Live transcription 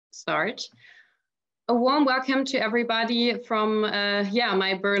start. A warm welcome to everybody from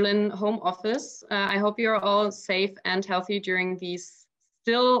my Berlin home office. I hope you're all safe and healthy during these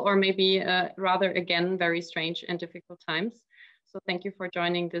still, or maybe rather again, very strange and difficult times. So thank you for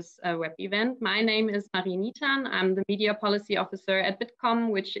joining this web event. My name is Marie Nitan. I'm the Media Policy Officer at Bitkom,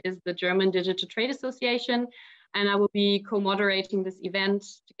 which is the German Digital Trade Association. And I will be co-moderating this event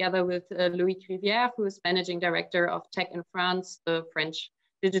together with Louis Crivière, who is Managing Director of TechInFrance, the French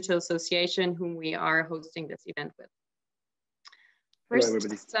Digital Association, whom we are hosting this event with.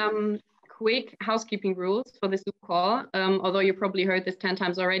 First, some quick housekeeping rules for this Zoom call. Although you probably heard this 10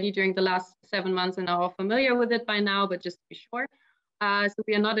 times already during the last 7 months and are all familiar with it by now, but just to be sure. So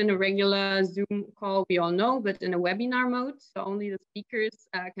we are not in a regular Zoom call, we all know, but in a webinar mode. So only the speakers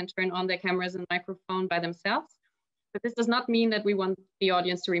can turn on their cameras and microphone by themselves. But this does not mean that we want the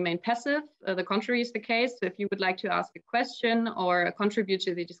audience to remain passive. The contrary is the case. So if you would like to ask a question or contribute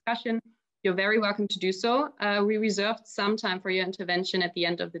to the discussion, you're very welcome to do so. We reserved some time for your intervention at the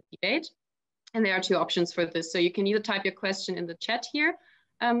end of the debate. And there are 2 options for this. So you can either type your question in the chat here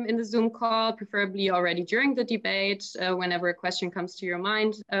in the Zoom call, preferably already during the debate, whenever a question comes to your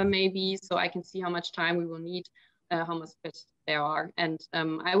mind, maybe, so I can see how much time we will need, how much questions there are. And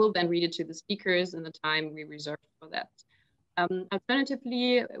I will then read it to the speakers in the time we reserved for that.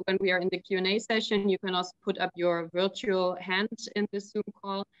 Alternatively, when we are in the Q&A session, you can also put up your virtual hand in this Zoom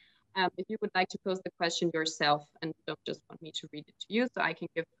call if you would like to pose the question yourself and don't just want me to read it to you, so I can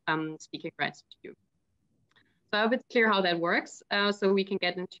give speaking rights to you. So I hope it's clear how that works, so we can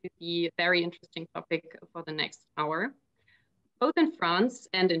get into the very interesting topic for the next hour. Both in France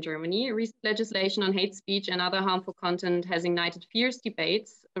and in Germany, recent legislation on hate speech and other harmful content has ignited fierce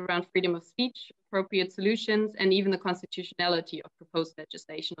debates around freedom of speech, appropriate solutions, and even the constitutionality of proposed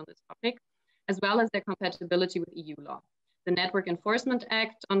legislation on this topic, as well as their compatibility with EU law. The Network Enforcement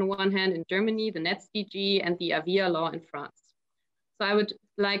Act on the one hand in Germany, the NetzDG, and the Avia law in France. So I would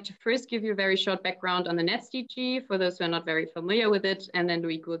like to first give you a very short background on the NetzDG for those who are not very familiar with it, and then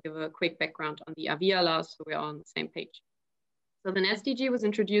we will give a quick background on the Avia law so we're all on the same page. So the NetzDG was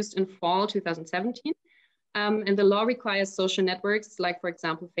introduced in fall 2017, and the law requires social networks like, for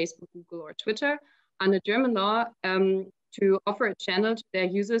example, Facebook, Google, or Twitter, under German law to offer a channel to their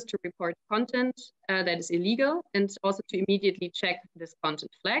users to report content that is illegal and also to immediately check this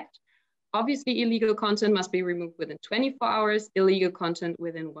content flagged. Obviously, illegal content must be removed within 24 hours, illegal content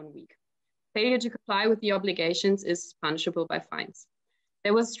within 1 week. Failure to comply with the obligations is punishable by fines.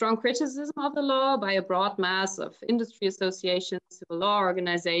 There was strong criticism of the law by a broad mass of industry associations, civil law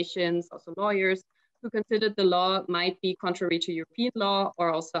organizations, also lawyers, who considered the law might be contrary to European law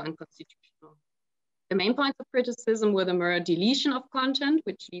or also unconstitutional. The main points of criticism were the mere deletion of content,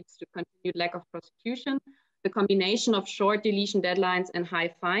 which leads to continued lack of prosecution, the combination of short deletion deadlines and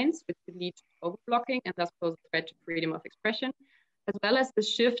high fines, which could lead to overblocking and thus pose a threat to freedom of expression, as well as the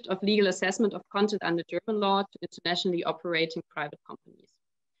shift of legal assessment of content under German law to internationally operating private companies.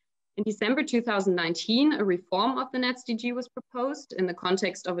 In December 2019, a reform of the NetzDG was proposed in the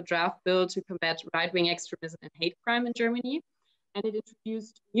context of a draft bill to combat right-wing extremism and hate crime in Germany. And it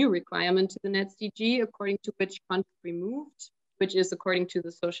introduced a new requirement to the NetzDG, according to which content removed, which is according to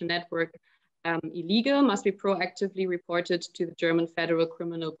the social network illegal, must be proactively reported to the German Federal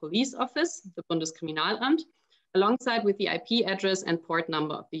Criminal Police Office, the Bundeskriminalamt, alongside with the IP address and port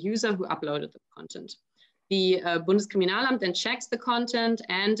number of the user who uploaded the content. The Bundeskriminalamt then checks the content,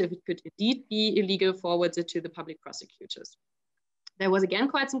 and if it could indeed be illegal, forwards it to the public prosecutors. There was again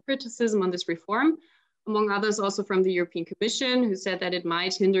quite some criticism on this reform, among others also from the European Commission, who said that it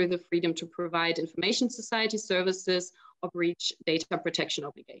might hinder the freedom to provide information society services or breach data protection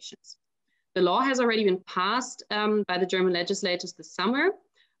obligations. The law has already been passed by the German legislators this summer,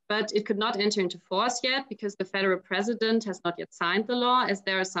 but it could not enter into force yet because the federal president has not yet signed the law, as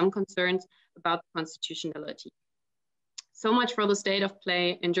there are some concerns about the constitutionality. So much for the state of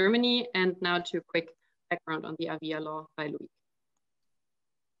play in Germany, and now to a quick background on the Avia law by Louis.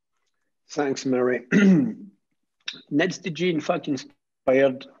 Thanks, Mary. NetzDG, in fact,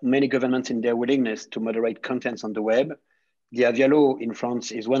 inspired many governments in their willingness to moderate contents on the web. The Avia law in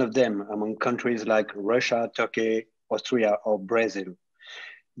France is one of them among countries like Russia, Turkey, Austria, or Brazil.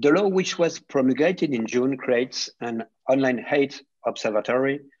 The law, which was promulgated in June, creates an online hate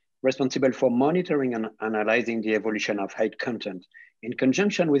observatory responsible for monitoring and analyzing the evolution of hate content in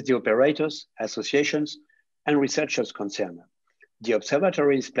conjunction with the operators, associations, and researchers concerned. The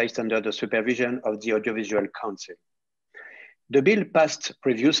observatory is placed under the supervision of the Audiovisual Council. The bill passed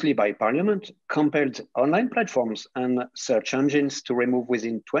previously by Parliament compelled online platforms and search engines to remove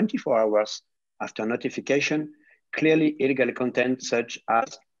within 24 hours after notification clearly illegal content such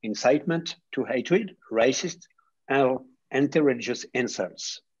as incitement to hatred, racist, and anti-religious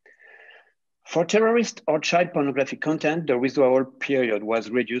insults. For terrorist or child pornographic content, the withdrawal period was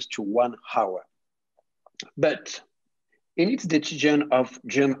reduced to 1 hour. But in its decision of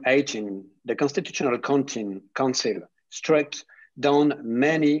June 18, the Constitutional Council struck down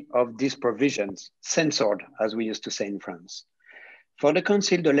many of these provisions, censored, as we used to say in France. For the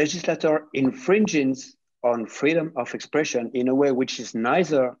Council, the legislator infringes on freedom of expression in a way which is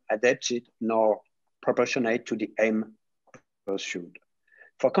neither adapted nor proportionate to the aim pursued.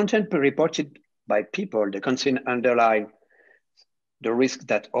 For content reported by people, the Council underlines the risk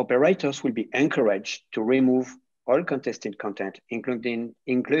that operators will be encouraged to remove all contested content,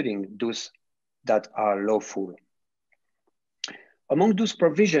 including those that are lawful. Among those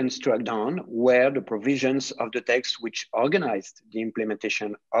provisions struck down were the provisions of the text which organized the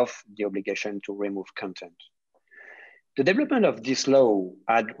implementation of the obligation to remove content. The development of this law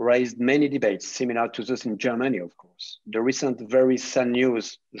had raised many debates similar to those in Germany, of course. The recent very sad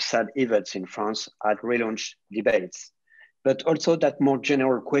events in France had relaunched debates, but also that more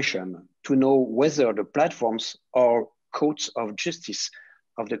general question to know whether the platforms or courts of justice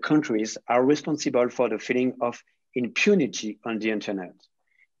of the countries are responsible for the feeling of impunity on the internet.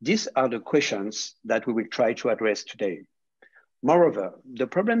 These are the questions that we will try to address today. Moreover, the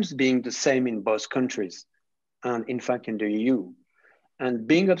problems being the same in both countries, and in fact in the EU, and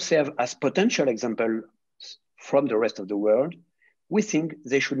being observed as potential examples from the rest of the world, we think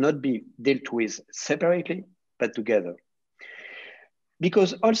they should not be dealt with separately, but together.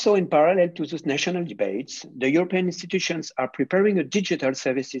 Because also in parallel to those national debates, the European institutions are preparing a Digital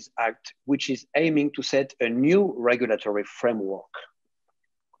Services Act, which is aiming to set a new regulatory framework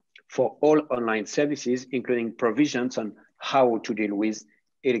for all online services, including provisions on how to deal with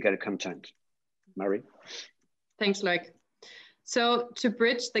illegal content. Marie? Thanks, Loic. So to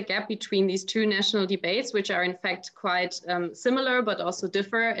bridge the gap between these two national debates, which are in fact quite similar, but also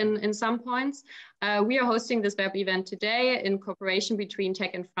differ in some points, we are hosting this web event today in cooperation between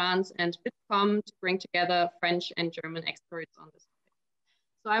TechInFrance and Bitkom to bring together French and German experts on this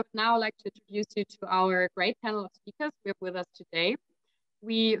topic. So I would now like to introduce you to our great panel of speakers who are with us today.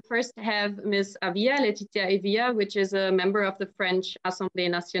 We first have Ms. Avia, Laetitia Avia, which is a member of the French Assemblée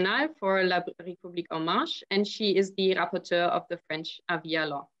Nationale for La République en Marche, and she is the rapporteur of the French Avia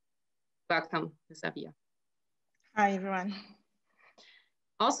law. Welcome, Ms. Avia. Hi, everyone.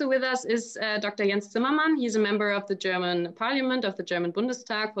 Also with us is Dr. Jens Zimmermann. He's a member of the German Parliament, of the German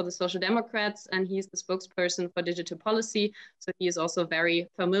Bundestag for the Social Democrats, and he's the spokesperson for digital policy. So he is also very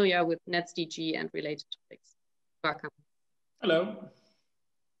familiar with NetzDG and related topics. Welcome. Hello.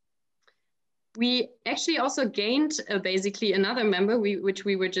 We actually also gained basically another member, which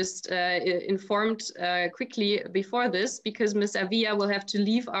we were just informed quickly before this, because Ms. Avia will have to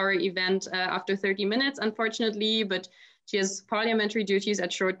leave our event after 30 minutes, unfortunately, but she has parliamentary duties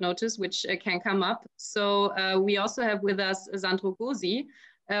at short notice, which can come up. So we also have with us Sandro Gozi,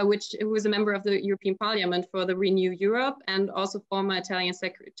 who is a member of the European Parliament for the Renew Europe and also former Italian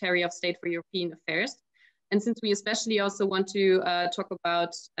Secretary of State for European Affairs. And since we especially also want to talk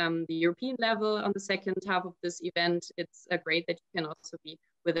about the European level on the second half of this event, it's great that you can also be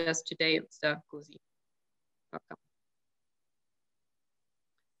with us today, Mr. Gozi. Welcome.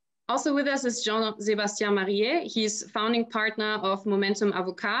 Also with us is Jean-Sébastien Marier. He's founding partner of Momentum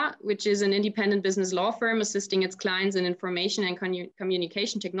Avocat, which is an independent business law firm assisting its clients in information and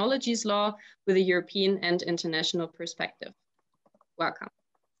communication technologies law with a European and international perspective. Welcome.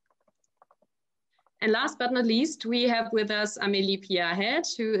 And last but not least, we have with us Amélie Pierre-Head,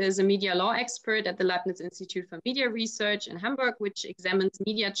 who is a media law expert at the Leibniz Institute for Media Research in Hamburg, which examines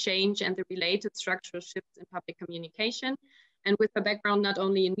media change and the related structural shifts in public communication. And with her background not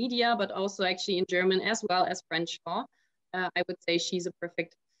only in media, but also actually in German as well as French law, I would say she's a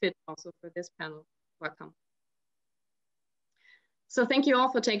perfect fit also for this panel. Welcome. So thank you all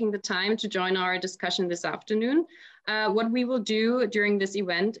for taking the time to join our discussion this afternoon. What we will do during this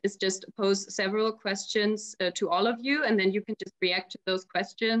event is just pose several questions to all of you, and then you can just react to those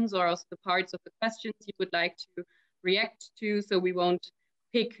questions or also the parts of the questions you would like to react to. So we won't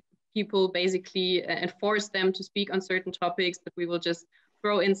pick people basically and force them to speak on certain topics, but we will just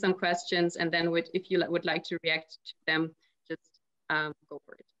throw in some questions, and then if you would like to react to them, just go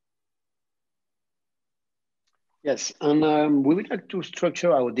for it. Yes, and we would like to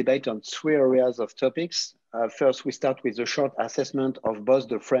structure our debate on 3 areas of topics. First, we start with a short assessment of both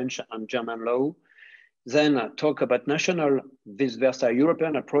the French and German law, then talk about national, vice versa,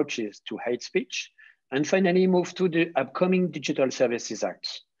 European approaches to hate speech, and finally move to the upcoming Digital Services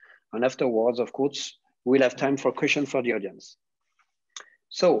Act. And afterwards, of course, we'll have time for questions for the audience.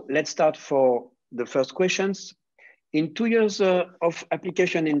 So let's start for the first questions. In 2 years of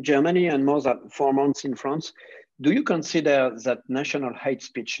application in Germany and more than 4 months in France, do you consider that national hate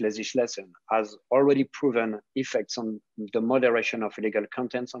speech legislation has already proven effects on the moderation of illegal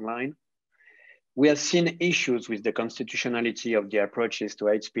contents online? We have seen issues with the constitutionality of the approaches to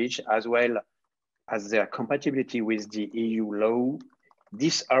hate speech, as well as their compatibility with the EU law.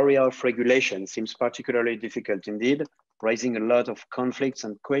 This area of regulation seems particularly difficult indeed, raising a lot of conflicts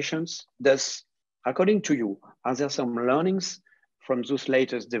and questions. Thus, according to you, are there some learnings from those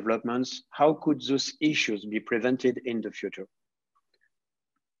latest developments? How could those issues be prevented in the future?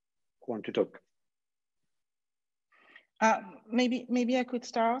 Want to talk? Maybe I could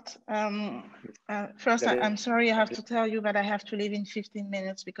start. First, I'm sorry, I have to tell you that I have to leave in 15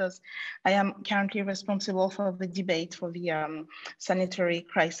 minutes because I am currently responsible for the debate for the sanitary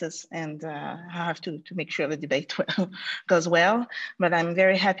crisis, and I have to make sure the debate goes well. But I'm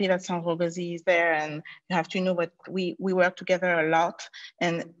very happy that Sandro Gozi is there, and you have to know that we work together a lot,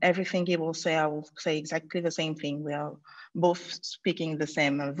 and everything he will say, I will say exactly the same thing. We are both speaking the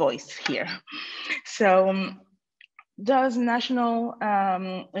same voice here. So, does a national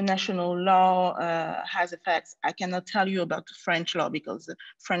law has effects? I cannot tell you about the French law because the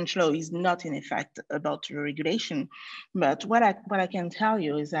French law is not in effect about the regulation. But what I can tell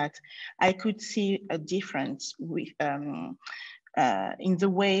you is that I could see a difference with, in the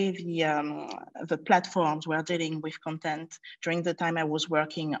way the platforms were dealing with content during the time I was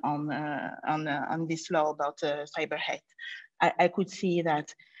working on this law about cyber hate. I could see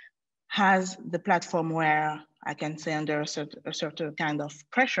that has the platform where I can say under a certain kind of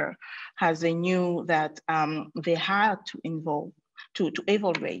pressure, as they knew that they had to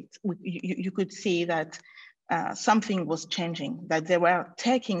evaluate. You could see that something was changing, that they were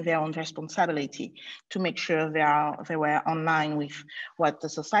taking their own responsibility to make sure they were online with what the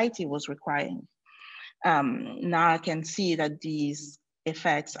society was requiring. Now I can see that these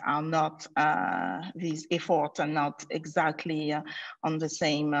effects are not, these efforts are not exactly on the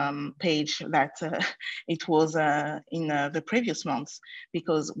same page that it was in the previous months,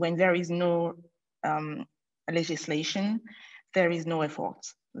 because when there is no legislation, there is no effort.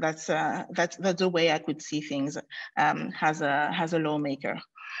 That's the way I could see things as a lawmaker.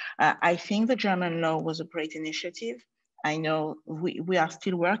 I think the German law was a great initiative. I know we are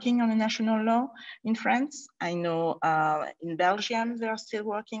still working on a national law in France. I know in Belgium, they are still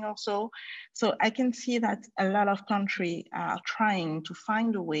working also. So I can see that a lot of countries are trying to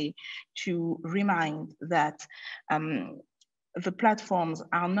find a way to remind that the platforms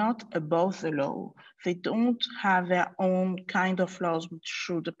are not above the law. They don't have their own kind of laws which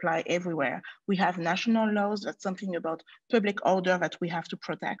should apply everywhere. We have national laws. That's something about public order that we have to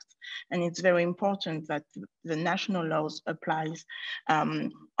protect. And it's very important that the national laws applies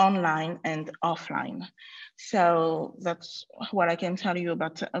online and offline. So that's what I can tell you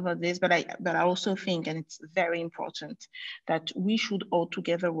about this. But I also think, and it's very important, that we should all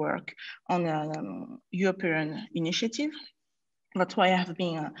together work on a European initiative. That's why I have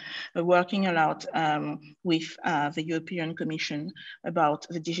been working a lot with the European Commission about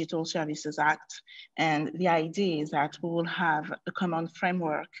the Digital Services Act. And the idea is that we will have a common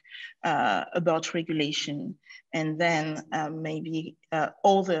framework about regulation. And then maybe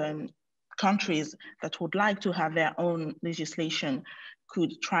all the countries that would like to have their own legislation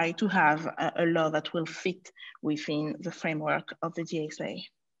could try to have a law that will fit within the framework of the DSA.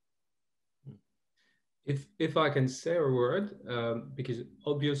 If I can say a word, because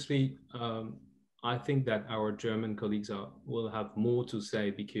obviously I think that our German colleagues will have more to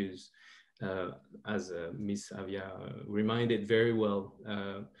say, because as Ms. Avia reminded very well,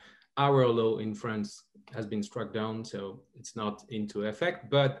 our law in France has been struck down, so it's not into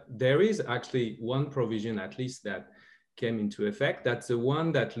effect. But there is actually one provision, at least, that came into effect. That's the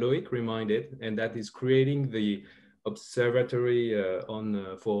one that Loic reminded, and that is creating the observatory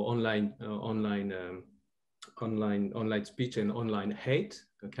for online speech and online hate.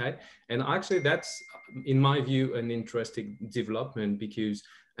 Okay, and actually that's, in my view, an interesting development, because,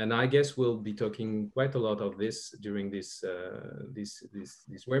 and I guess we'll be talking quite a lot of this during this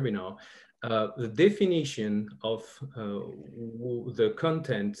this webinar, the definition of the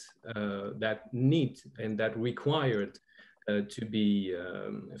content that need and that required to be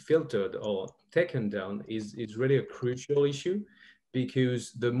filtered or taken down is really a crucial issue,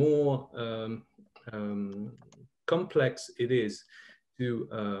 because the more complex it is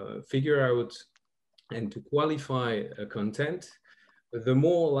to figure out and to qualify content, the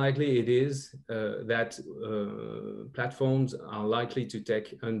more likely it is that platforms are likely to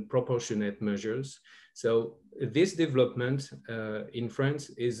take unproportionate measures So this development in France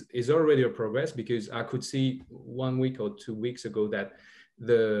is already a progress, because I could see 1 week or 2 weeks ago that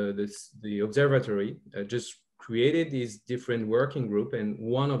the observatory just created this different working group, and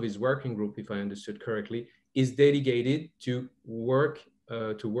one of his working group, if I understood correctly, is dedicated to work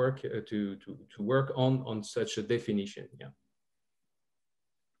on such a definition. Yeah.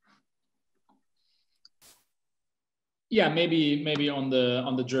 Yeah, maybe on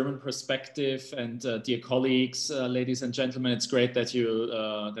the German perspective, and dear colleagues, ladies and gentlemen, it's great that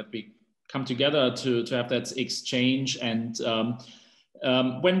that we come together to have that exchange. And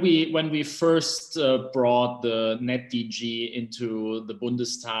when we first brought the NetzDG into the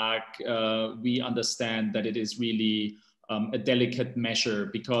Bundestag, we understand that it is really a delicate measure,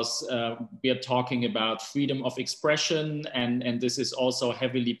 because we are talking about freedom of expression, and this is also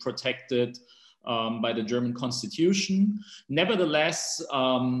heavily protected by the German constitution. Nevertheless,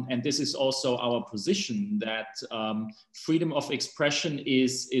 and this is also our position, that freedom of expression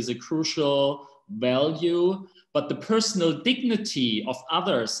is a crucial value, but the personal dignity of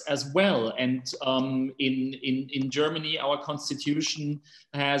others as well. And in Germany, our constitution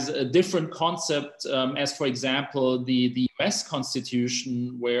has a different concept as, for example, the US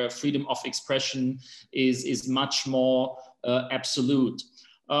constitution, where freedom of expression is much more absolute.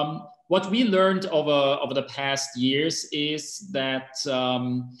 What we learned over the past years is that,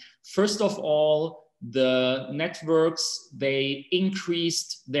 first of all, the networks, they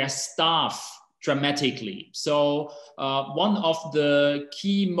increased their staff dramatically. So one of the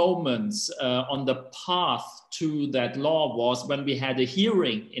key moments on the path to that law was when we had a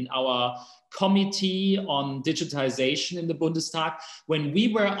hearing in our committee on digitization in the Bundestag, when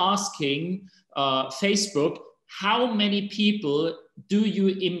we were asking Facebook, how many people do you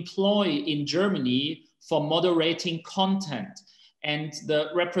employ in Germany for moderating content? And the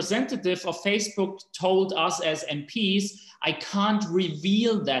representative of Facebook told us as MPs, I can't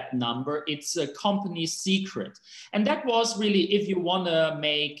reveal that number, it's a company secret. And that was really, if you want to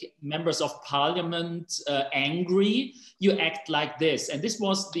make members of parliament angry, you act like this. And this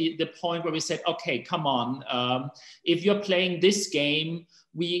was the point where we said, okay, come on, if you're playing this game,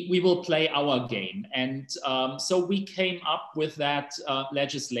 we will play our game. And so we came up with that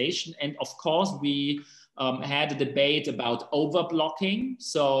legislation. And of course, we had a debate about overblocking,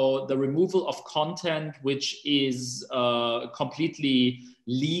 so the removal of content which is completely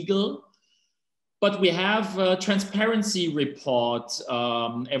legal. But we have a transparency report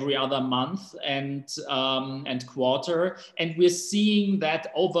every other month and quarter, and we're seeing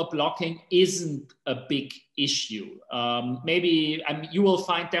that overblocking isn't a big issue. Maybe you will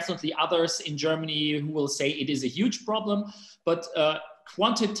find definitely others in Germany who will say it is a huge problem, but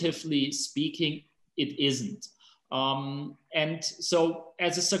quantitatively speaking, it isn't. And so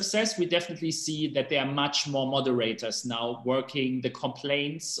as a success, we definitely see that there are much more moderators now working the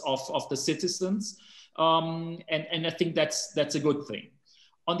complaints of the citizens. And I think that's a good thing.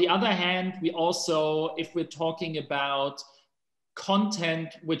 On the other hand, we also, if we're talking about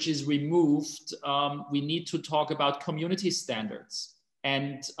content which is removed, we need to talk about community standards.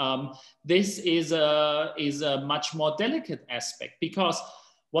 And this is a much more delicate aspect, because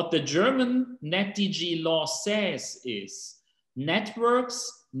what the German NetzDG law says is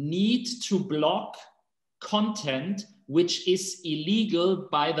networks need to block content which is illegal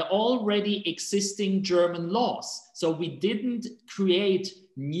by the already existing German laws. So we didn't create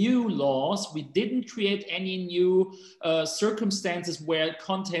new laws, we didn't create any new circumstances where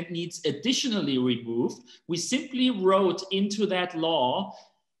content needs additionally removed. We simply wrote into that law,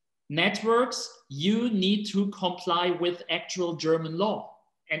 networks, you need to comply with actual German law.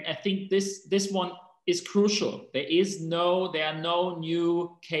 And I think this one is crucial. There are no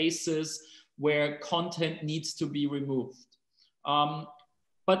new cases where content needs to be removed.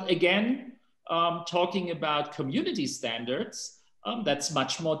 But again, talking about community standards, that's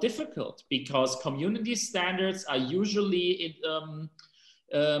much more difficult, because community standards are usually,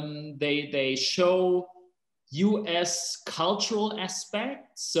 they show US cultural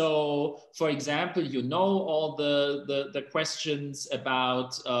aspects. So, for example, all the questions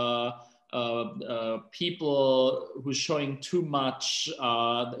about people who are showing too much,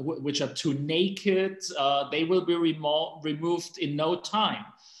 which are too naked, they will be removed in no time.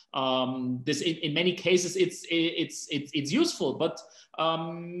 This in many cases it's useful, but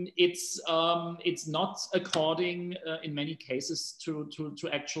it's not according in many cases to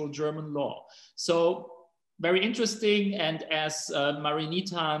actual German law. So very interesting, and as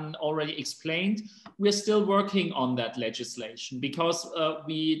Marie-Nitan already explained, we're still working on that legislation, because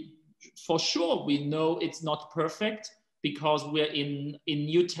we know it's not perfect, because we're in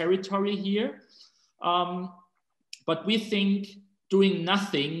new territory here. But we think doing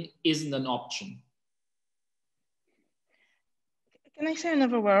nothing isn't an option. Can I say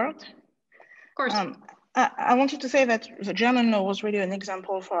another word? Of course. I wanted to say that the German law was really an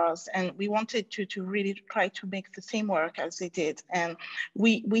example for us, and we wanted to really try to make the same work as they did. And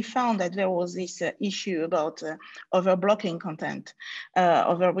we found that there was this issue about over-blocking content,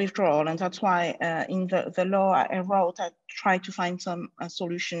 over withdrawal, and that's why in the law I wrote, I tried to find some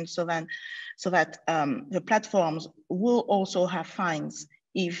solutions so that the platforms will also have fines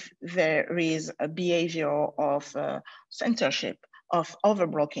if there is a behavior of censorship, of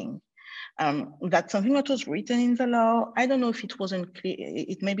over-blocking. That's something that was written in the law. I don't know if it wasn't clear,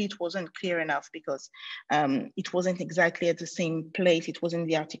 maybe it wasn't clear enough because it wasn't exactly at the same place. It was in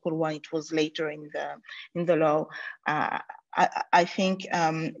the Article 1, it was later in the law. I think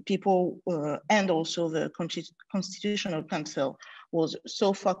people and also the Constitutional Council was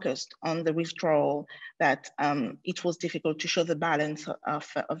so focused on the withdrawal that it was difficult to show the balance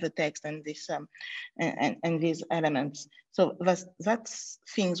of the text and this and these elements. So that's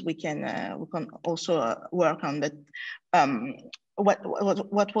things we can also work on. But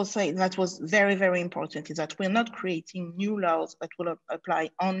what was said that was very, very important is that we're not creating new laws that will apply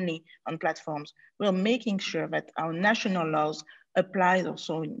only on platforms. We're making sure that our national laws apply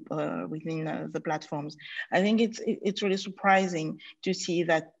also within the platforms. I think it's really surprising to see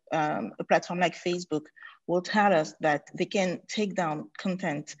that a platform like Facebook will tell us that they can take down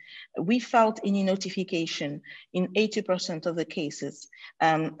content without any notification in 80% of the cases.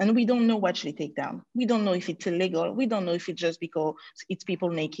 And we don't know what they take down. We don't know if it's illegal. We don't know if it's just because it's people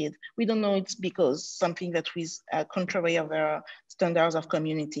naked. We don't know it's because something that is contrary of their standards of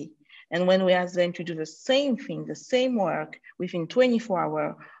community. And when we ask them to do the same thing, the same work within 24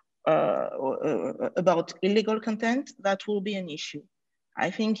 hours about illegal content, that will be an issue. I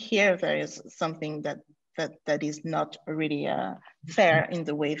think here there is something that is not really fair in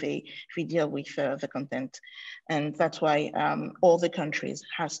the way they deal with the content. And that's why all the countries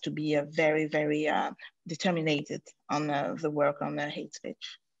has to be very, very determined on the work on hate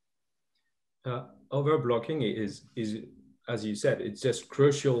speech. Overblocking is, as you said, it's just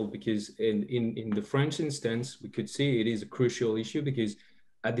crucial because in the French instance, we could see it is a crucial issue because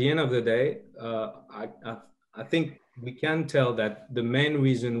at the end of the day, I think we can tell that the main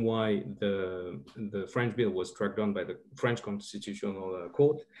reason why the French bill was struck down by the French Constitutional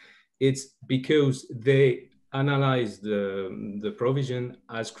Court, it's because they analyzed the provision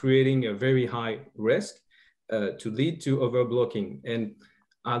as creating a very high risk to lead to overblocking. And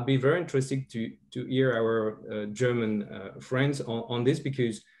I'll be very interested to hear our German friends on this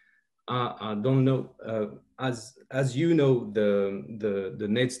because I don't know, as you know, the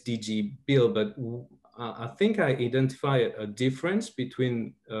NetzDG bill, but I think I identify a difference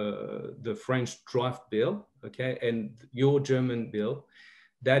between the French draft bill, okay, and your German bill.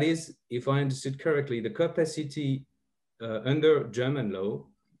 That is, if I understood correctly, the capacity under German law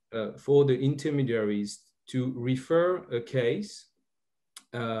for the intermediaries to refer a case,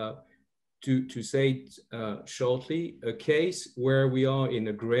 to say shortly, a case where we are in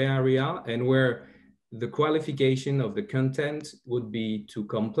a gray area and where the qualification of the content would be too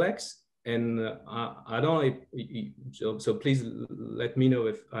complex. And I don't know, so please let me know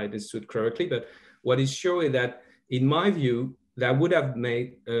if I understood correctly, but what is sure is that in my view, that would have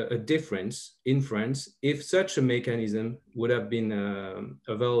made a difference in France if such a mechanism would have been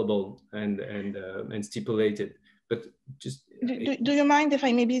available and stipulated. But just do you mind if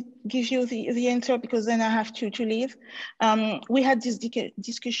I maybe give you the answer, because then I have to leave? We had this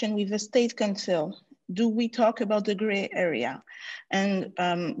discussion with the State Council. Do we talk about the gray area? And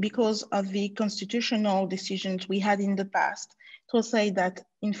because of the constitutional decisions we had in the past, to say that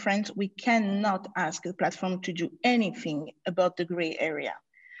in France, we cannot ask a platform to do anything about the gray area.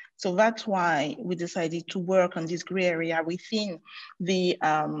 So that's why we decided to work on this gray area within the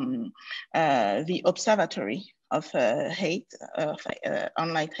observatory of hate,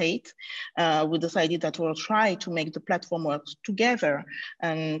 online hate. We decided that we'll try to make the platform work together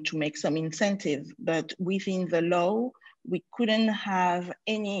and to make some incentive, but within the law, we couldn't have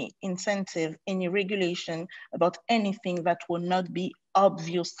any incentive, any regulation about anything that would not be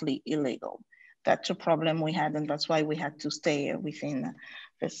obviously illegal. That's a problem we had, and that's why we had to stay within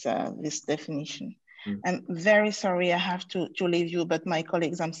this definition. I'm very sorry I have to leave you, but my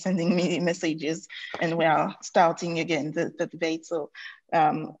colleagues are sending me messages and we are starting again the debate. So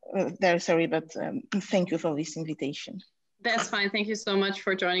very sorry, but thank you for this invitation. That's fine. Thank you so much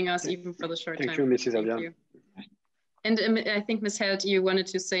for joining us, even for the short time. Thank you, Mrs. Avia. And I think Ms. Held, you wanted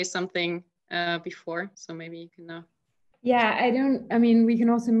to say something before, so maybe you can now. Yeah, I mean, we can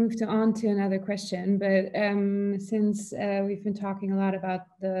also move on to another question, but since we've been talking a lot about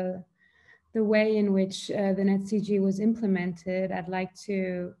the way in which the NetzDG was implemented, I'd like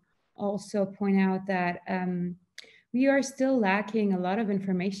to also point out that we are still lacking a lot of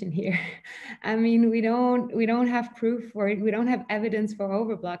information here. I mean, we don't have proof for it. We don't have evidence for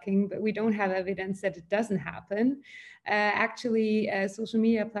overblocking, but we don't have evidence that it doesn't happen. Actually, social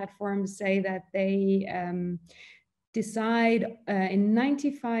media platforms say that they decide in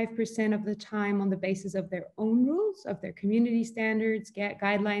 95% of the time on the basis of their own rules, of their community standards,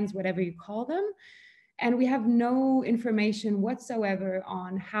 guidelines, whatever you call them. And we have no information whatsoever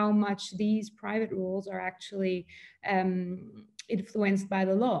on how much these private rules are actually influenced by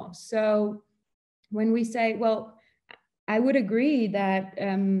the law. So when we say, well, I would agree that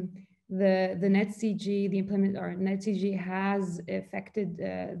the NetzDG, the NetzDG has affected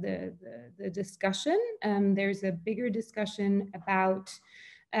the discussion. There's a bigger discussion about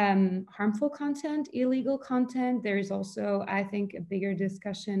harmful content, illegal content. There's also, I think, a bigger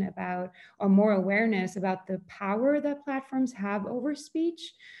discussion about, or more awareness about the power that platforms have over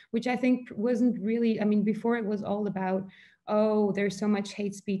speech, which I think wasn't really, I mean, before it was all about, oh, there's so much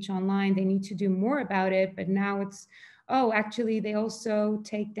hate speech online, they need to do more about it. But now it's, oh, actually, they also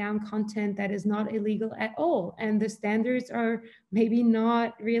take down content that is not illegal at all. And the standards are maybe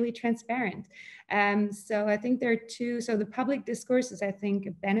not really transparent. So I think there are two, so the public discourse is, I think,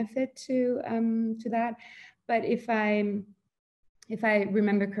 a benefit to that. But if I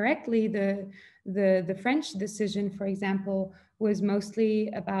remember correctly, the French decision, for example, was mostly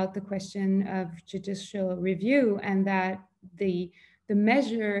about the question of judicial review, and that the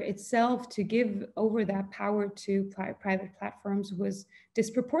measure itself to give over that power to private platforms was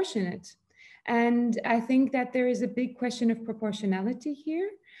disproportionate. And I think that there is a big question of proportionality here.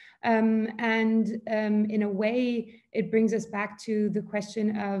 In a way, it brings us back to the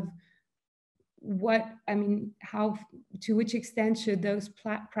question of how, to which extent should those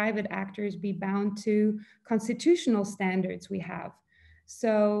private actors be bound to constitutional standards we have?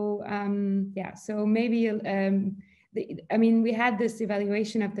 So, yeah, so maybe, we had this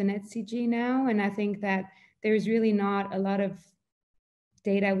evaluation of the NetzDG now, and I think that there's really not a lot of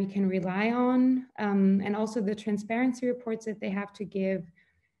data we can rely on. And also the transparency reports that they have to give,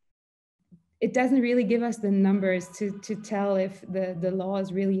 it doesn't really give us the numbers to tell if the law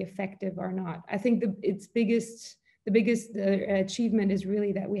is really effective or not. I think the biggest achievement is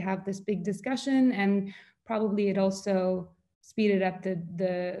really that we have this big discussion, and probably it also speeded up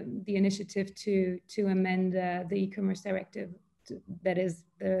the initiative to amend the e-commerce directive, that is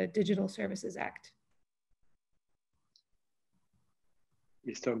the Digital Services Act.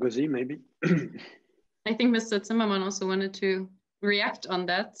 Mr. Gozi, maybe? I think Mr. Zimmermann also wanted to react on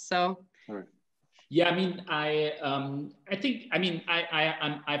that, so. Yeah, I mean, I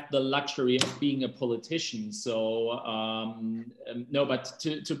have the luxury of being a politician. So no, but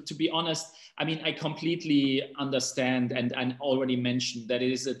to be honest, I mean, I completely understand and already mentioned that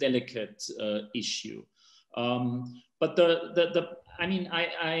it is a delicate issue. But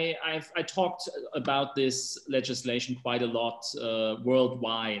I talked about this legislation quite a lot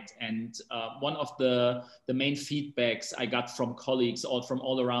worldwide, and one of the main feedbacks I got from colleagues from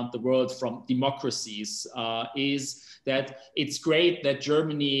all around the world, from democracies, is that it's great that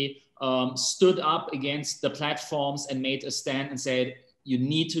Germany stood up against the platforms and made a stand and said, you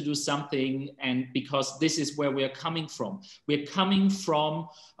need to do something, and because this is where we're coming from. We're coming from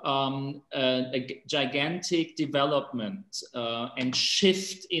a gigantic development and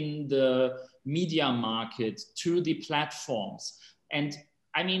shift in the media market to the platforms. And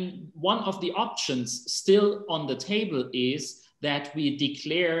I mean, one of the options still on the table is that we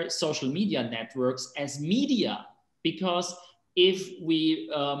declare social media networks as media, because if we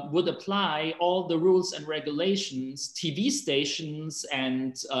would apply all the rules and regulations TV stations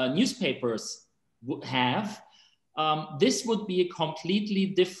and newspapers would have, this would be a completely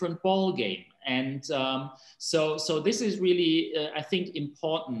different ballgame. And so this is really, I think,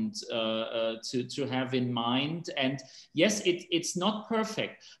 important to have in mind. And yes, it's not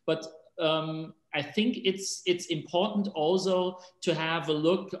perfect, but I think it's important also to have a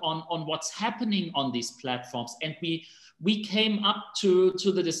look on what's happening on these platforms. And we came up to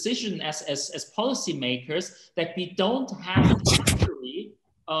the decision as policymakers that we don't have the luxury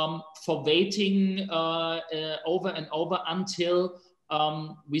for waiting over and over until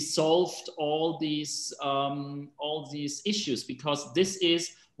we solved all these issues, because this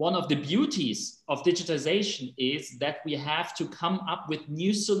is one of the beauties of digitization, is that we have to come up with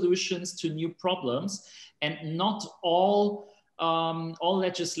new solutions to new problems, and not all all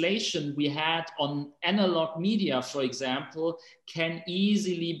legislation we had on analog media, for example, can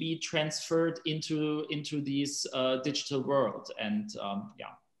easily be transferred into this digital world. And yeah.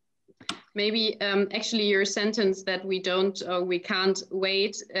 Maybe actually your sentence that we can't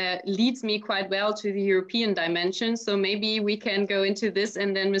wait leads me quite well to the European dimension. So maybe we can go into this,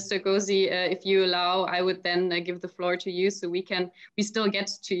 and then Mr. Gozi, if you allow, I would then give the floor to you, so we still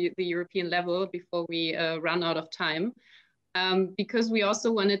get to the European level before we run out of time. Because we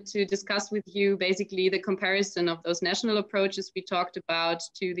also wanted to discuss with you basically the comparison of those national approaches we talked about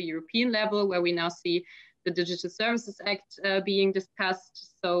to the European level, where we now see the Digital Services Act being discussed.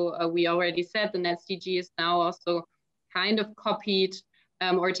 So we already said the NetzDG is now also kind of copied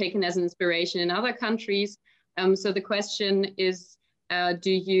or taken as an inspiration in other countries. So the question is,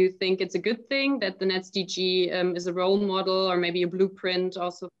 do you think it's a good thing that the NetzDG is a role model or maybe a blueprint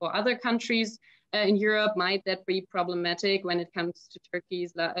also for other countries in Europe? Might that be problematic when it comes to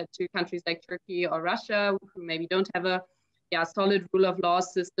countries like Turkey or Russia, who maybe don't have a solid rule of law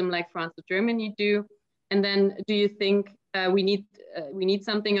system like France or Germany do? And then do you think we need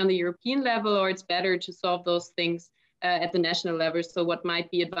something on the European level, or it's better to solve those things at the national level? So what might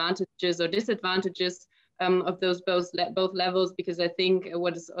be advantages or disadvantages of those both levels? Because I think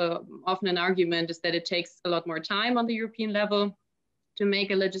what is often an argument is that it takes a lot more time on the European level to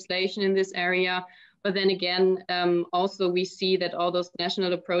make a legislation in this area. But then again, also we see that all those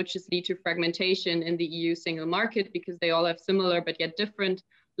national approaches lead to fragmentation in the EU single market, because they all have similar but yet different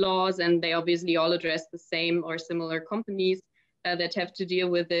laws, and they obviously all address the same or similar companies that have to deal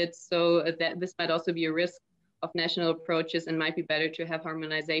with it. So that this might also be a risk of national approaches, and might be better to have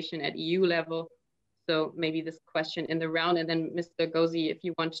harmonization at EU level. So maybe this question in the round, and then Mr. Gozi, if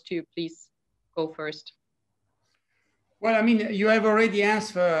you want to, please go first. Well, I mean, you have already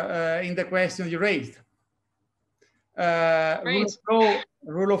answered in the question you raised.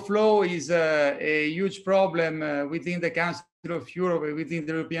 Rule of law is a huge problem within the Council of Europe, within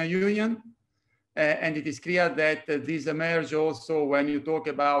the European Union. And it is clear that this emerges also when you talk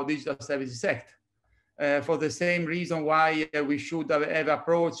about Digital Services Act. For the same reason why we should have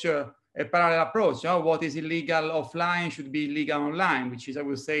a parallel approach. What is illegal offline should be legal online, which is, I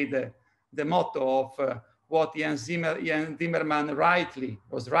would say, the motto of what Jan Zimmermann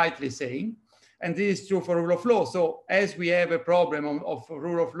was rightly saying. And this is true for rule of law. So as we have a problem of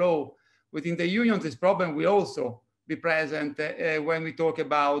rule of law within the union, this problem will also be present when we talk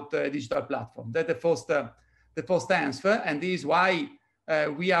about digital platform. That's the first answer. And this is why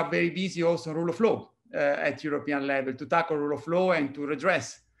we are very busy also on rule of law at European level, to tackle rule of law and to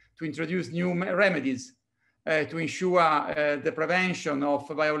introduce new remedies to ensure the prevention of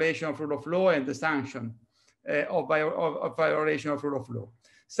violation of rule of law and the sanction of violation of rule of law.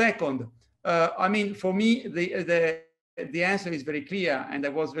 Second, I mean, for me, the answer is very clear, and I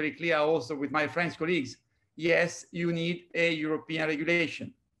was very clear also with my French colleagues. Yes, you need a European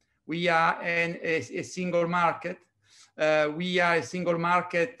regulation. We are a single market. We are a single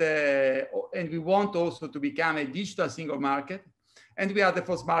market, and we want also to become a digital single market. And we are the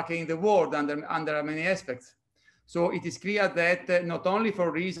first market in the world under many aspects. So it is clear that not only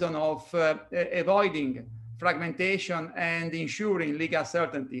for reason of avoiding fragmentation and ensuring legal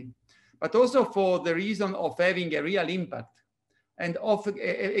certainty, but also for the reason of having a real impact and of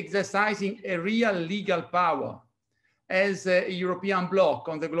exercising a real legal power as a European bloc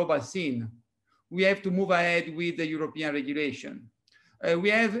on the global scene, we have to move ahead with the European regulation. We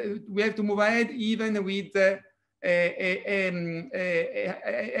have to move ahead even with having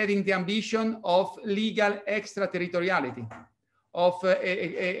the ambition of legal extraterritoriality, of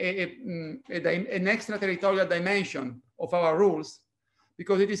an extraterritorial dimension of our rules,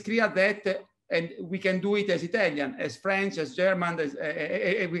 because it is clear that, and we can do it as Italian, as French, as German,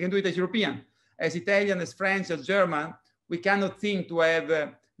 we can do it as European, as Italian, as French, as German. We cannot think to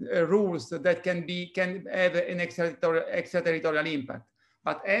have rules that can have an extraterritorial impact.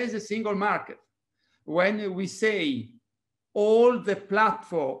 But as a single market, when we say all the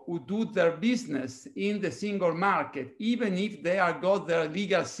platforms who do their business in the single market, even if they are got their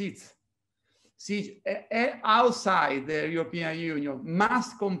legal seats outside the European Union,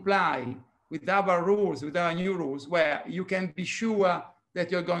 must comply with our rules, with our new rules, where you can be sure that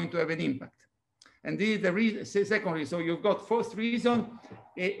you're going to have an impact. And this is the reason. Second reason, so you've got first reason,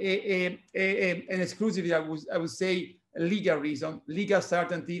 an exclusively, I would say, a legal reason, legal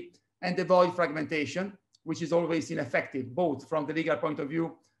certainty, and avoid fragmentation, which is always ineffective, both from the legal point of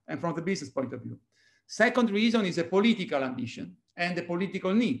view and from the business point of view. Second reason is a political ambition and the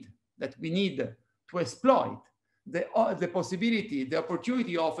political need that we need to exploit the possibility, the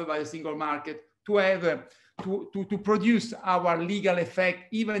opportunity offered by a single market to have to produce our legal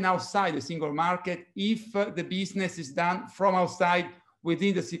effect even outside the single market if the business is done from outside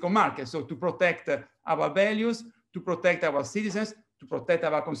within the single market. So to protect our values, to protect our citizens, to protect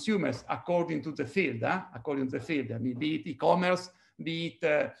our consumers according to the field, according to the field. I mean, be it e-commerce, be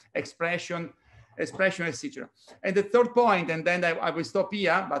it expression, etc. And the third point, and then I will stop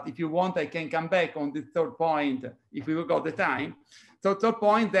here, but if you want, I can come back on the third point if we got the time. So third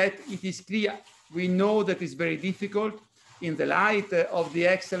point, that it is clear, we know that it's very difficult in the light of the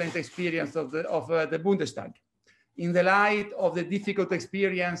excellent experience of the Bundestag, in the light of the difficult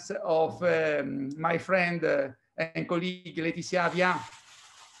experience of my friend and colleague Laetitia Avia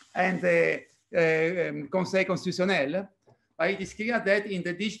and the Conseil constitutionnel. But it is clear that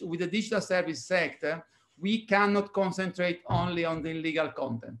with the digital service sector, we cannot concentrate only on the illegal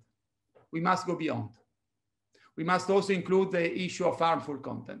content. We must go beyond. We must also include the issue of harmful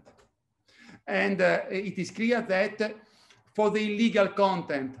content. And it is clear that for the illegal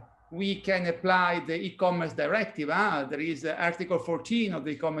content, we can apply the e-commerce directive. There is Article 14 of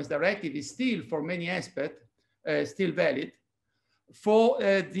the e-commerce directive is still, for many aspects, still valid. For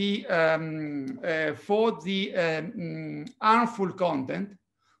the harmful content,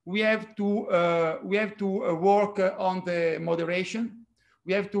 we have to work on the moderation.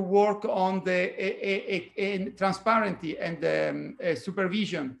 We have to work on the transparency and the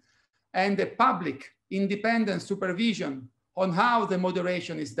supervision and the public independent supervision on how the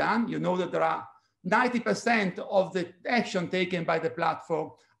moderation is done. You know that there are 90% of the action taken by the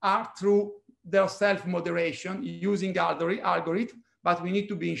platform are through their self-moderation using algorithm, but we need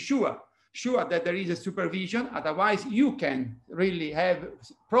to be sure that there is a supervision. Otherwise, you can really have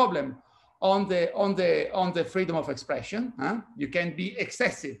problem on the freedom of expression. You can be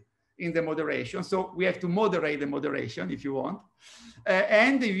excessive in the moderation. So we have to moderate the moderation if you want.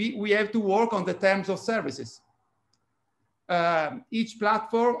 And we have to work on the terms of services. Each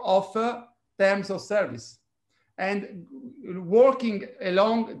platform offers terms of service. And working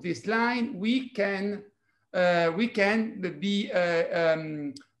along this line, we can be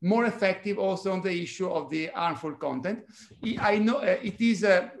more effective also on the issue of the harmful content. I know it is,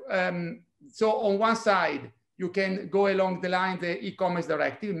 so on one side, you can go along the line, the e-commerce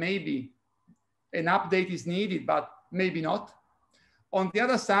directive, maybe an update is needed, but maybe not. On the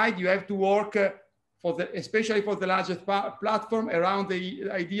other side, you have to work especially for the largest platform around the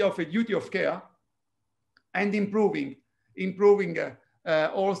idea of a duty of care and improving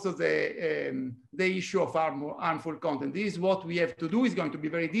also the issue of harmful content. This is what we have to do. It's going to be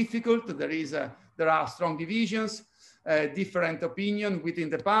very difficult. There are strong divisions, different opinion within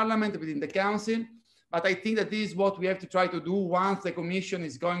the parliament, within the council. But I think that this is what we have to try to do once the Commission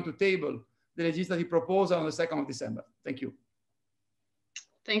is going to table the legislative proposal on the 2nd of December. Thank you.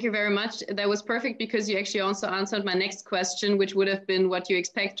 Thank you very much. That was perfect because you actually also answered my next question, which would have been what you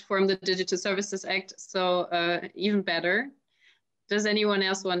expect from the Digital Services Act. So even better. Does anyone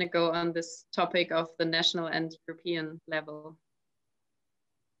else want to go on this topic of the national and European level?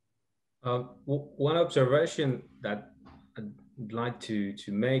 One observation that I'd like to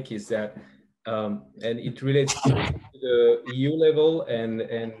make is that, and it relates to the EU level and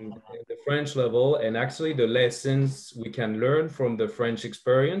the French level, and actually the lessons we can learn from the French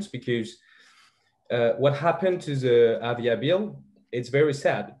experience, because what happened to the Avia bill, it's very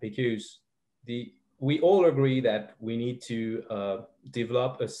sad, because we all agree that we need to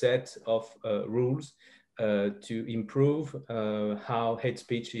develop a set of rules to improve how hate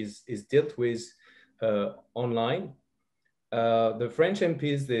speech is dealt with online. The French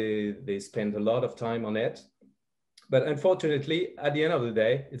MPs, they spend a lot of time on it, but unfortunately, at the end of the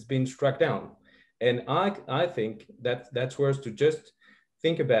day, it's been struck down. And I think that's worth to just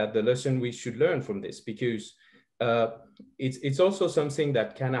think about the lesson we should learn from this, because it's also something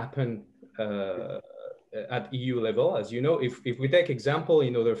that can happen at EU level. As you know, if we take example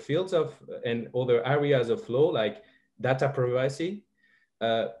in other fields and other areas of law, like data privacy,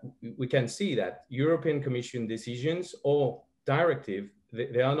 we can see that European Commission decisions or directive,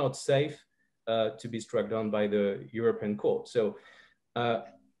 they are not safe to be struck down by the European Court. So I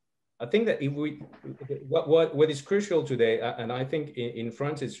think that if what is crucial today, and I think in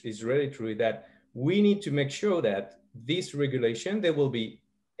France is really true, that we need to make sure that this regulation, they will be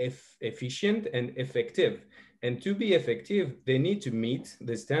efficient and effective. And to be effective, they need to meet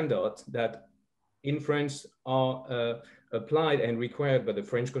the standards that in France are applied and required by the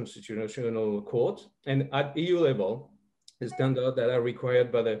French Constitutional Court, and at EU level, the standards that are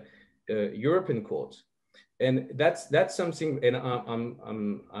required by the European Court. And that's something, and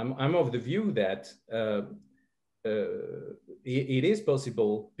I'm of the view that it is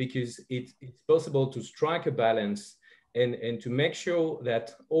possible, because it's possible to strike a balance and to make sure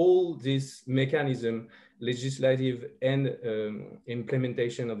that all this mechanism, legislative and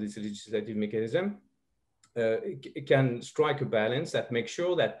implementation of this legislative mechanism, can strike a balance that makes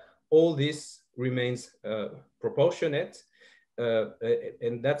sure that all this remains proportionate.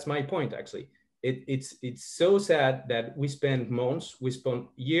 And that's my point, actually. It's so sad that we spend months, we spend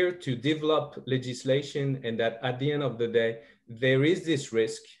years to develop legislation, and that at the end of the day, there is this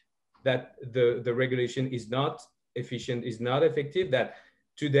risk that the regulation is not efficient, is not effective, that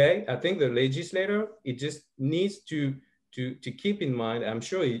today, I think the legislator, it just needs to keep in mind, I'm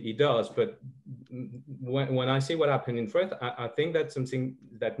sure he does, but when I see what happened in France, I think that's something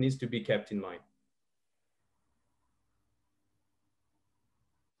that needs to be kept in mind.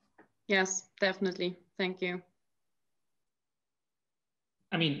 Yes, definitely. Thank you.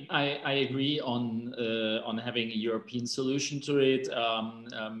 I mean, I agree on having a European solution to it.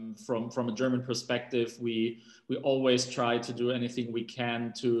 From a German perspective, we always try to do anything we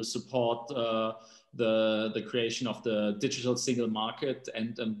can to support the creation of the digital single market,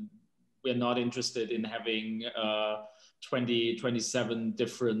 and we're not interested in having 27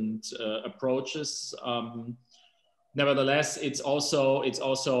 different approaches. Nevertheless, it's also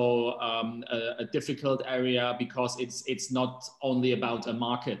a difficult area, because it's not only about a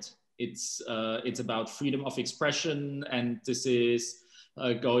market. It's about freedom of expression, and this is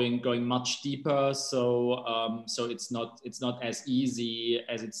going much deeper. So it's not as easy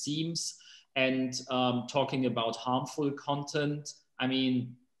as it seems. And talking about harmful content, I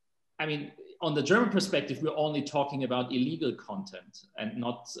mean, on the German perspective, we're only talking about illegal content, and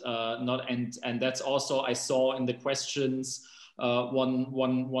and that's also, I saw in the questions,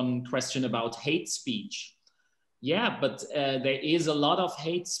 one question about hate speech. Yeah, but there is a lot of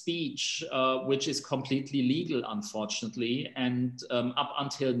hate speech which is completely legal, unfortunately, and up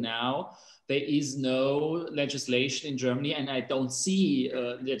until now, there is no legislation in Germany, and I don't see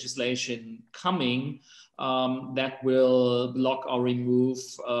legislation coming that will block or remove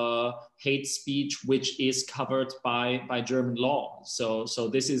hate speech, which is covered by German law. So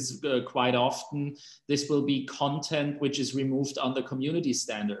this is quite often, this will be content which is removed under community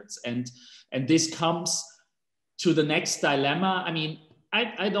standards. And this comes to the next dilemma. I mean,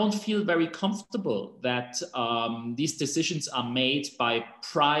 I don't feel very comfortable that these decisions are made by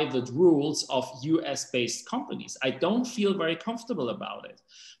private rules of US-based companies. I don't feel very comfortable about it.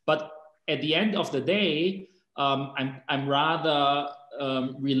 But at the end of the day, I'm rather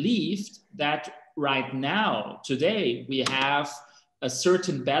relieved that right now, today, we have a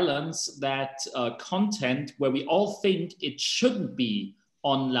certain balance that content where we all think it shouldn't be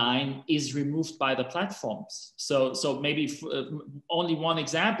online is removed by the platforms. So maybe only one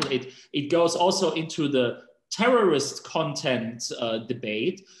example, it goes also into the terrorist content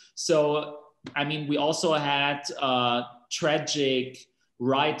debate. So, I mean, we also had tragic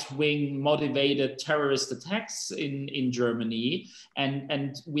right-wing motivated terrorist attacks in Germany.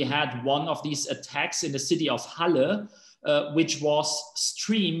 And we had one of these attacks in the city of Halle, which was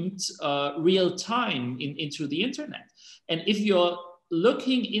streamed real time into the internet. And if you're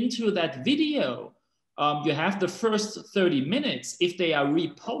looking into that video, you have the first 30 minutes. If they are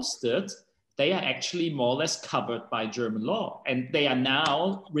reposted, they are actually more or less covered by German law. And they are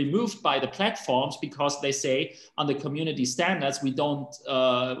now removed by the platforms because they say under community standards, we don't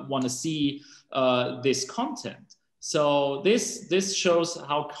want to see this content. So this shows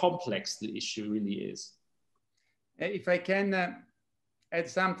how complex the issue really is. If I can add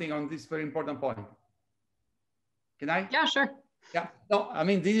something on this very important point. Can I? Yeah, sure. Yeah, no, I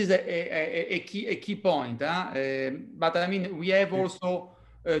mean, this is a key point, but I mean, we have also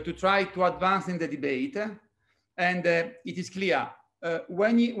to try to advance in the debate, and it is clear,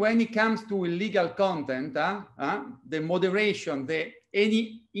 when it comes to illegal content, the moderation,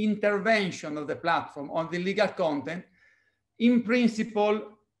 any intervention of the platform on the illegal content, in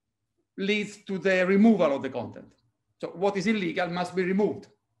principle, leads to the removal of the content. So what is illegal must be removed,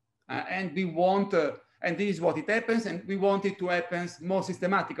 and we want and this is what it happens, and we want it to happen more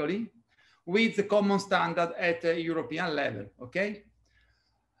systematically with the common standard at a European level, okay?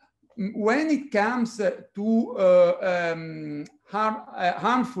 When it comes to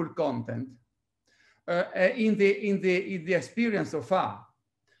harmful content, in the experience so far,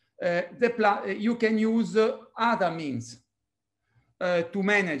 you can use other means to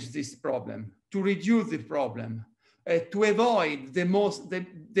manage this problem, to reduce the problem, to avoid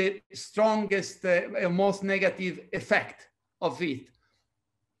the strongest, most negative effect of it.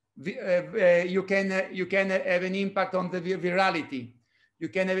 You can have an impact on the virality. You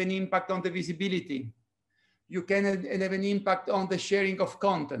can have an impact on the visibility. you can have an impact on the sharing of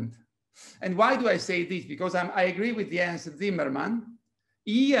content. And why do I say this? Because I agree with Jens Zimmermann.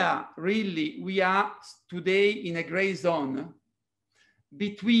 Here, really, we are today in a gray zone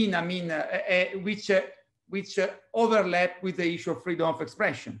between, which overlap with the issue of freedom of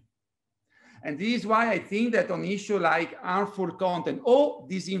expression. And this is why I think that on issue like harmful content or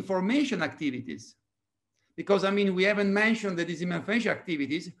disinformation activities, because we haven't mentioned the disinformation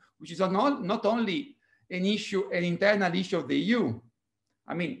activities, which is not only an issue, an internal issue of the EU.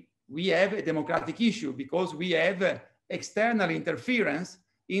 We have a democratic issue because we have external interference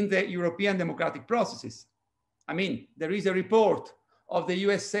in the European democratic processes. There is a report of the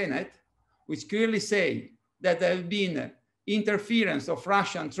US Senate which clearly say that there have been interference of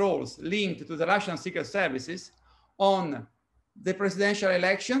Russian trolls linked to the Russian secret services on the presidential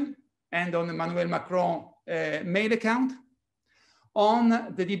election and on Emmanuel Macron mail account,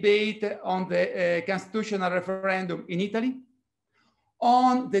 on the debate on the constitutional referendum in Italy,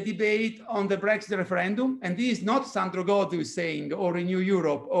 on the debate on the Brexit referendum. And this is not Sandro Gozi who is saying, or Renew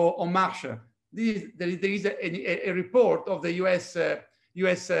Europe, or Marche. There is a report of the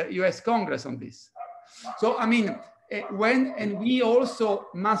US Congress on this. So, and we also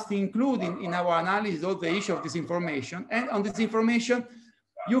must include in our analysis of the issue of disinformation. And on disinformation,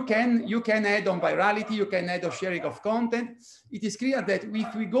 you can add on virality, you can add on sharing of content. It is clear that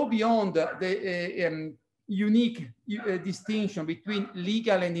if we go beyond the unique distinction between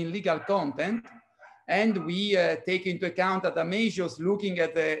legal and illegal content, and we take into account other measures looking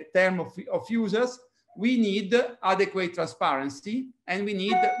at the term of users, we need adequate transparency, and we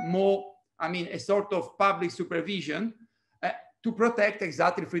need more, a sort of public supervision to protect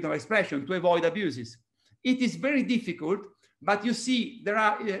exactly freedom of expression, to avoid abuses. It is very difficult, but you see, there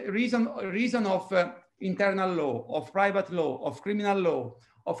are reason of internal law, of private law, of criminal law,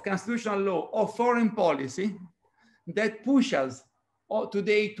 of constitutional law, of foreign policy that push us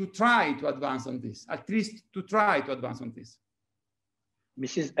today to try to advance on this, at least to try to advance on this.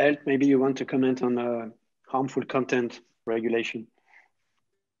 Mrs. Elt, maybe you want to comment on harmful content regulation?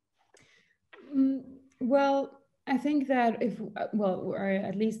 Well, I think that or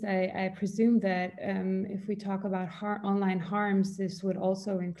at least I presume that if we talk about online harms, this would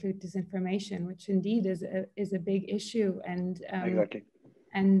also include disinformation, which indeed is a big issue. And exactly.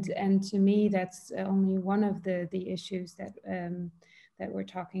 And to me, that's only one of the issues that that we're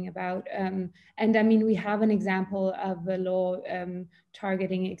talking about. And we have an example of a law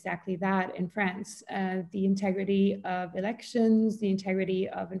targeting exactly that in France, the integrity of elections, the integrity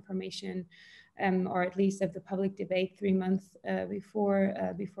of information, or at least of the public debate 3 months before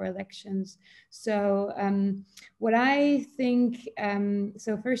elections. So what I think,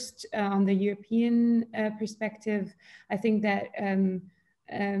 so first on the European perspective, I think that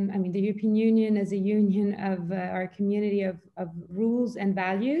the European Union is a union of our community of rules and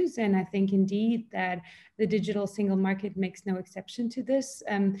values. And I think indeed that the digital single market makes no exception to this.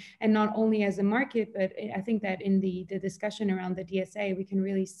 And not only as a market, but I think that in the discussion around the DSA, we can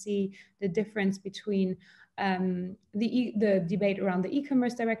really see the difference between the debate around the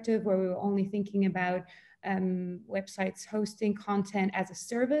e-commerce directive, where we were only thinking about websites hosting content as a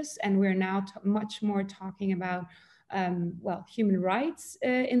service. And we're now much more talking about human rights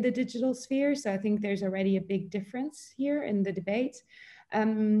in the digital sphere. So I think there's already a big difference here in the debate.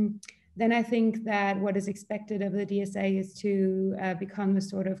 Then I think that what is expected of the DSA is to become a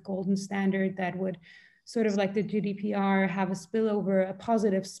sort of golden standard that would sort of like the GDPR have a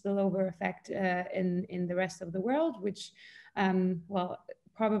positive spillover effect in the rest of the world, which,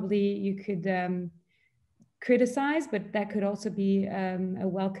 probably you could criticize, but that could also be a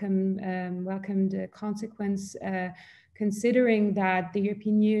welcomed consequence, considering that the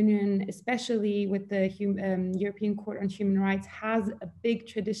European Union, especially with the European Court on Human Rights, has a big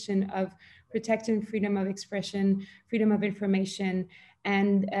tradition of protecting freedom of expression, freedom of information,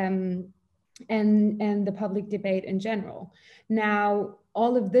 and the public debate in general. Now,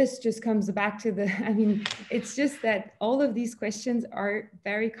 all of this just comes back to it's just that all of these questions are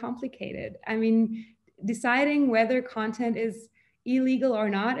very complicated. Deciding whether content is illegal or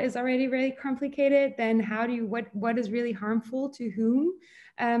not is already very complicated. Then what is really harmful to whom?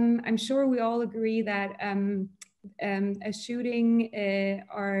 I'm sure we all agree that a shooting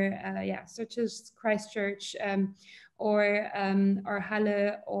such as Christchurch or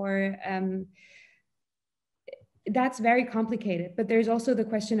Halle or that's very complicated. But there's also the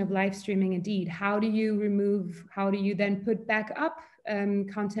question of live streaming. Indeed, how do you then put back up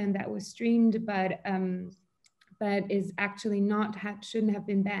content that was streamed but is actually shouldn't have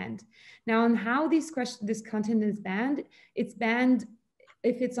been banned? Now, on how this content is banned, it's banned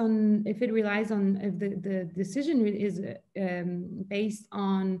if it relies on, if the decision is based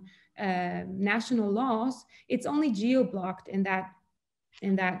on national laws, it's only geo-blocked in that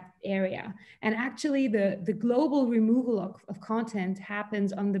area. And actually the global removal of content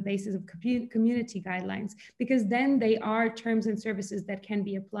happens on the basis of community guidelines, because then they are terms and services that can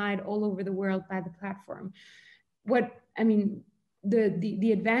be applied all over the world by the platform. The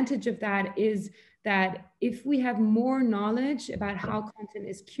advantage of that is that if we have more knowledge about how content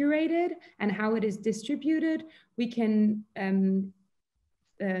is curated and how it is distributed, we can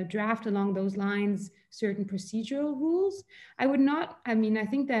draft along those lines certain procedural rules. I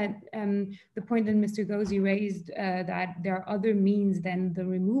think that the point that Mr. Gozi raised, that there are other means than the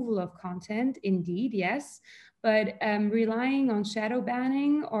removal of content, indeed, yes, but relying on shadow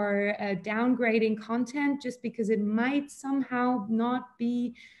banning or downgrading content just because it might somehow not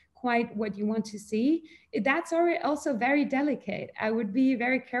be quite what you want to see, that's also very delicate. I would be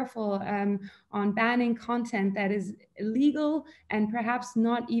very careful on banning content that is illegal and perhaps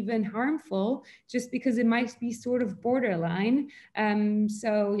not even harmful, just because it might be sort of borderline.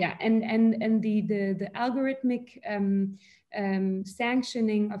 So yeah, and the algorithmic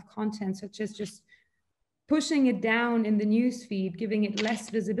sanctioning of content, such as just pushing it down in the newsfeed, giving it less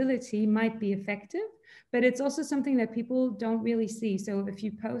visibility, might be effective. But it's also something that people don't really see. So if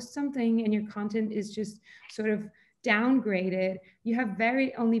you post something and your content is just sort of downgraded, you have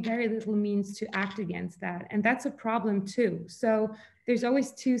only very little means to act against that. And that's a problem too. So there's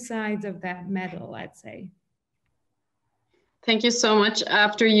always two sides of that medal, I'd say. Thank you so much.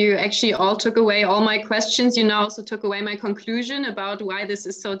 After you actually all took away all my questions, you now also took away my conclusion about why this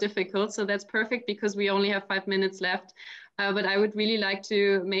is so difficult. So that's perfect, because we only have 5 minutes left. But I would really like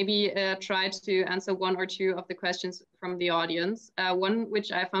to maybe try to answer one or two of the questions from the audience. One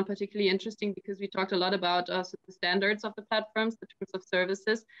which I found particularly interesting, because we talked a lot about the standards of the platforms, the terms of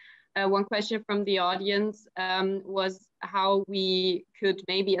services. One question from the audience was how we could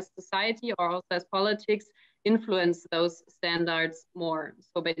maybe as society or also as politics influence those standards more,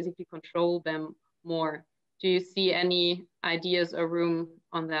 so basically control them more. Do you see any ideas or room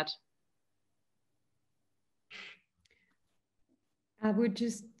on that? I would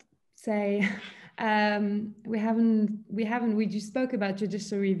just say we just spoke about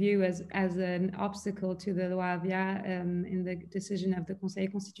judicial review as an obstacle to the loi Avia in the decision of the Conseil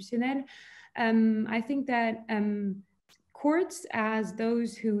constitutionnel. I think that courts, as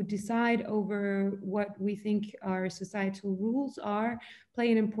those who decide over what we think our societal rules are,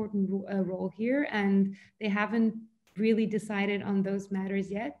 play an important role here, and they haven't really decided on those matters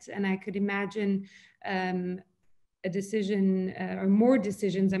yet. And I could imagine a decision or more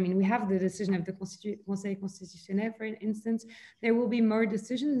decisions. I mean, we have the decision of the Conseil constitutionnel, for instance. There will be more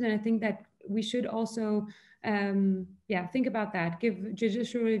decisions, and I think that we should also think about that. Give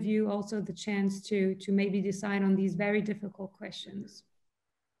judicial review also the chance to maybe decide on these very difficult questions.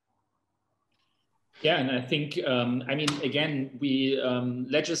 Yeah, and I think, again, we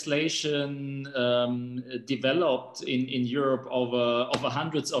legislation developed in Europe over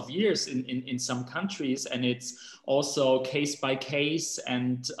hundreds of years in some countries, and it's also case by case.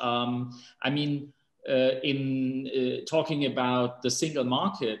 And in talking about the single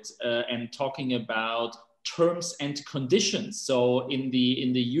market and talking about terms and conditions. So in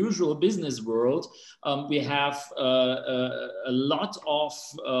the usual business world, we have a lot of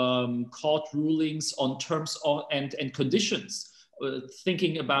court rulings on terms and conditions,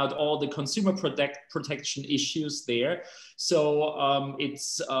 thinking about all the consumer protection issues there. So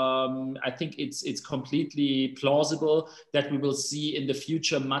I think it's completely plausible that we will see in the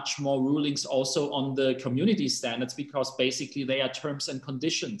future much more rulings also on the community standards, because basically they are terms and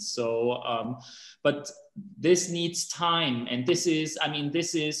conditions. So, but this needs time, and this is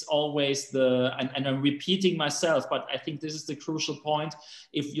always and I'm repeating myself, but I think this is the crucial point.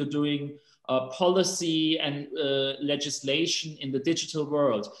 If you're doing policy and legislation in the digital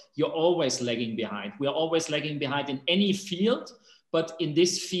world, you're always lagging behind. We are always lagging behind in any field, but in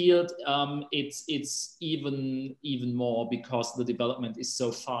this field, it's even more, because the development is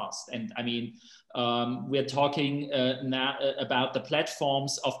so fast. And I mean, we're talking now about the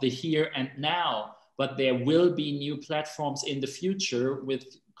platforms of the here and now, but there will be new platforms in the future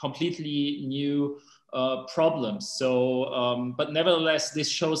with completely new problems. So, but nevertheless, this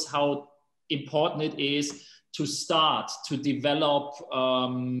shows how important it is to start to develop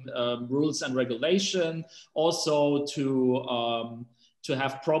rules and regulation, also to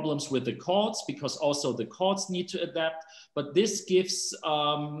have problems with the courts, because also the courts need to adapt. But this gives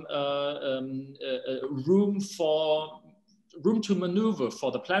room to maneuver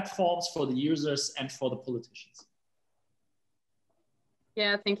for the platforms, for the users, and for the politicians.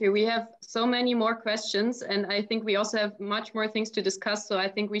 Yeah, thank you. We have so many more questions, and I think we also have much more things to discuss. So I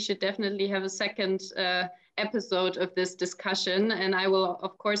think we should definitely have a second episode of this discussion. And I will,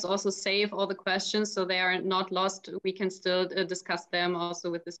 of course, also save all the questions so they are not lost. We can still discuss them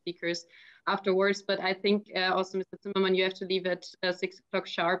also with the speakers afterwards. But I think also, Mr. Zimmermann, you have to leave at 6 o'clock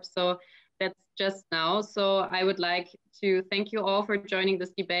sharp. So that's just now. So I would like to thank you all for joining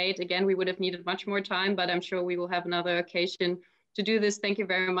this debate. Again, we would have needed much more time, but I'm sure we will have another occasion to do this. Thank you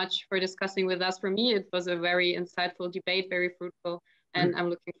very much for discussing with us. For me, it was a very insightful debate, very fruitful, and I'm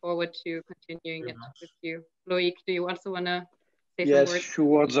looking forward to continuing it with you. Loic, do you also want to say some words? Yes, few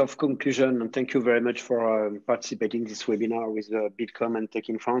words of conclusion, and thank you very much for participating in this webinar with Bitkom and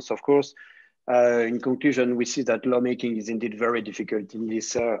TechInFrance, of course. In conclusion, we see that lawmaking is indeed very difficult in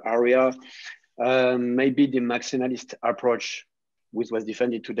this area. Maybe the maximalist approach, which was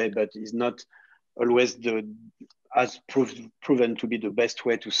defended today, but is not always has proven to be the best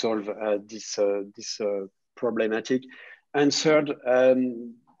way to solve this problematic. And third,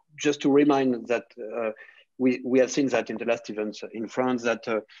 just to remind that we have seen that in the last events in France, that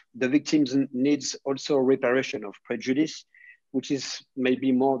the victims needs also reparation of prejudice, which is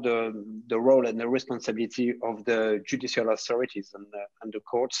maybe more the role and the responsibility of the judicial authorities and the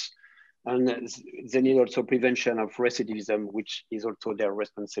courts. And they need also prevention of recidivism, which is also their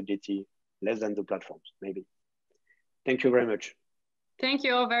responsibility, less than the platforms, maybe. Thank you very much. Thank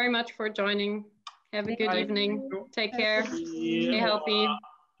you all very much for joining. Have a good evening. Take care. Stay healthy.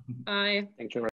 Bye. Thank you.